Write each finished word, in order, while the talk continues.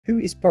Who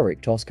is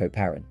Burak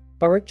Tozkoparan?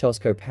 Burak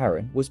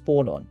Tozkoparan was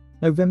born on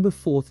November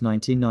 4,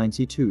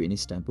 1992 in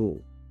Istanbul.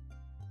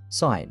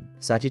 Sign: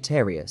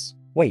 Sagittarius.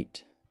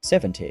 Weight: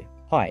 70.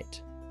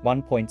 Height: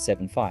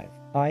 1.75.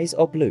 Eyes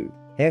are blue.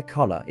 Hair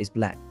color is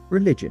black.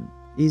 Religion: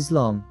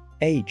 Islam.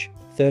 Age: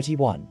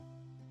 31.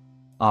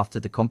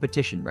 After the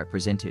competition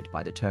represented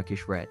by the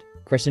Turkish Red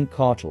Crescent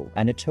Kartal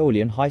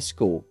Anatolian High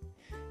School,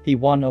 he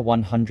won a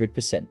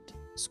 100%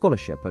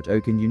 scholarship at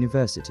Okan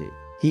University.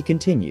 He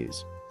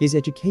continues His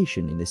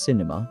education in the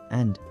cinema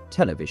and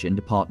television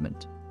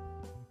department.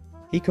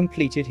 He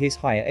completed his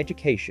higher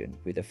education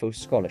with a full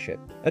scholarship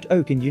at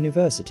Okan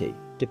University,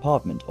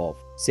 Department of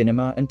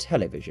Cinema and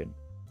Television.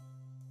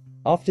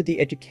 After the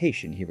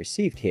education he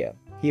received here,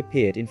 he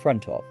appeared in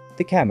front of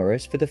the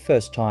cameras for the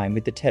first time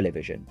with the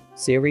television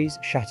series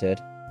Shattered.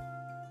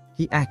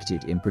 He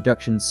acted in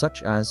productions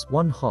such as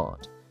One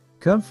Heart,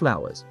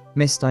 Cornflowers,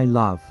 Missed I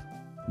Love,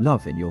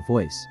 Love in Your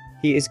Voice.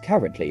 He is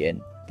currently in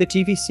the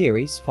TV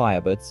series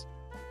Firebirds.